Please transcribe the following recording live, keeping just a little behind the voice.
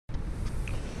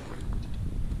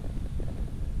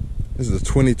This is a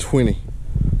 2020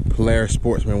 Polaris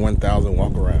Sportsman 1000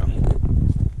 walk around.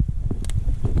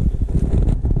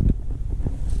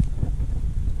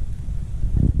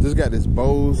 This got this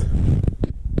Bose,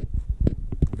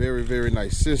 very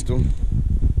nice system.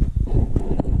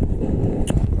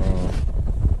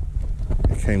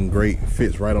 It came great,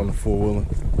 fits right on the four-wheeler.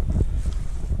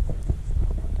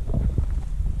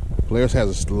 Polaris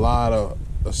has a lot of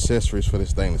accessories for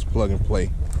this thing. It's plug and play.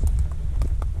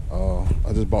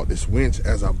 I just bought this winch.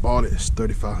 As I bought it, it's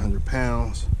 3,500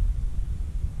 pounds.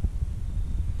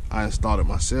 I installed it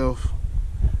myself.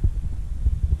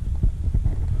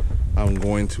 I'm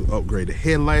going to upgrade the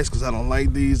headlights because I don't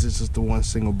like these. It's just the one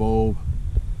single bulb.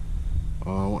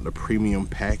 I want the premium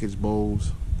package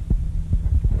bulbs.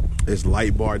 This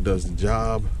light bar does the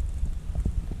job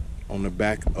on the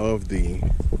back of the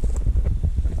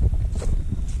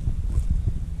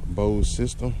Bose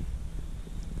system.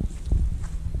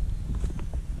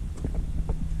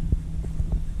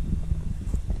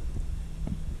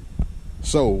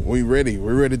 So we're ready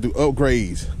to do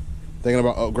upgrades. Thinking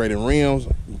about upgrading rims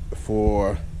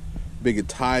for bigger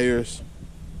tires.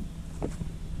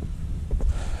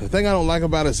 The thing I don't like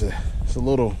about it is it's a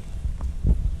little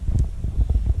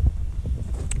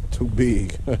too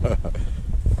big.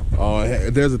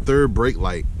 There's a third brake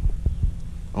light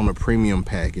on the premium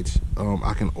package.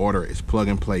 I can order it. It's plug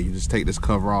and play. You just take this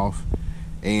cover off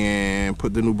and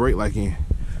put the new brake light in.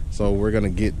 So we're gonna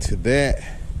get to that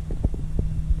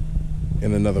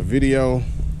in another video.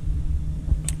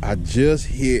 I just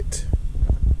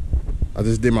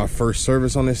did my first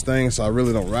service on this thing, so I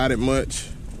really don't ride it much.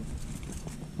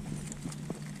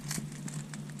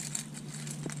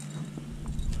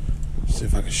 See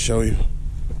if I can show you.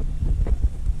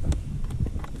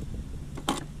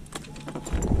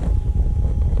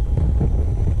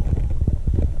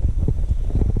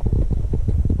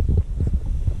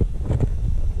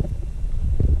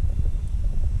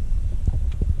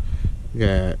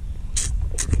 Got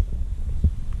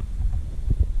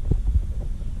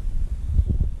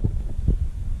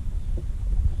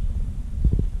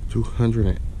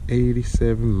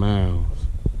 287 miles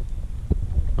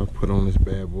I put on this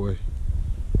bad boy.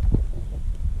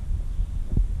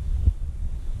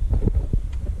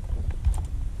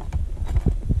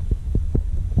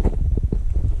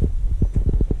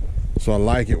 So I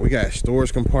like it. We got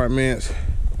storage compartments,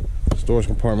 storage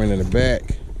compartment in the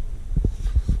back.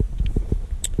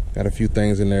 Got a few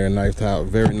things in there, knifed out,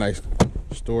 very nice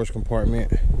storage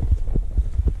compartment.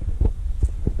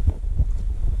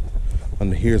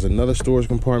 And here's another storage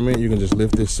compartment. You can just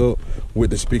lift this up with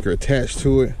the speaker attached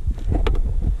to it.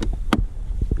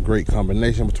 Great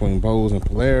combination between Bose and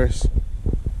Polaris.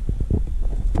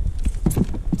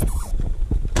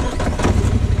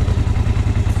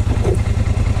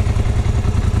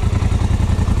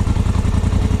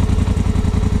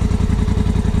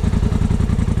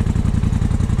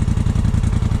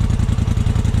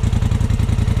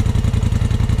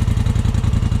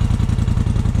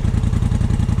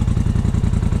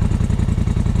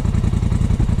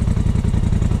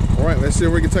 Let's see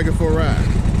if we can take it for a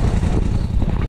ride.